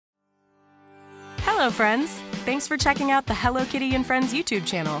Hello, friends! Thanks for checking out the Hello Kitty and Friends YouTube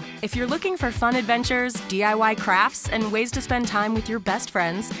channel. If you're looking for fun adventures, DIY crafts, and ways to spend time with your best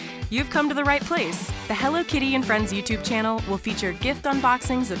friends, you've come to the right place. The Hello Kitty and Friends YouTube channel will feature gift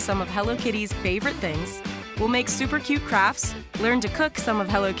unboxings of some of Hello Kitty's favorite things. We'll make super cute crafts, learn to cook some of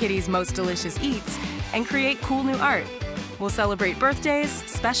Hello Kitty's most delicious eats, and create cool new art. We'll celebrate birthdays,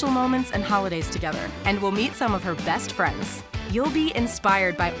 special moments, and holidays together, and we'll meet some of her best friends. You'll be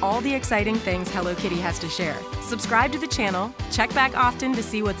inspired by all the exciting things Hello Kitty has to share. Subscribe to the channel, check back often to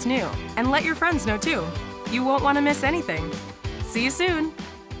see what's new, and let your friends know too. You won't want to miss anything. See you soon!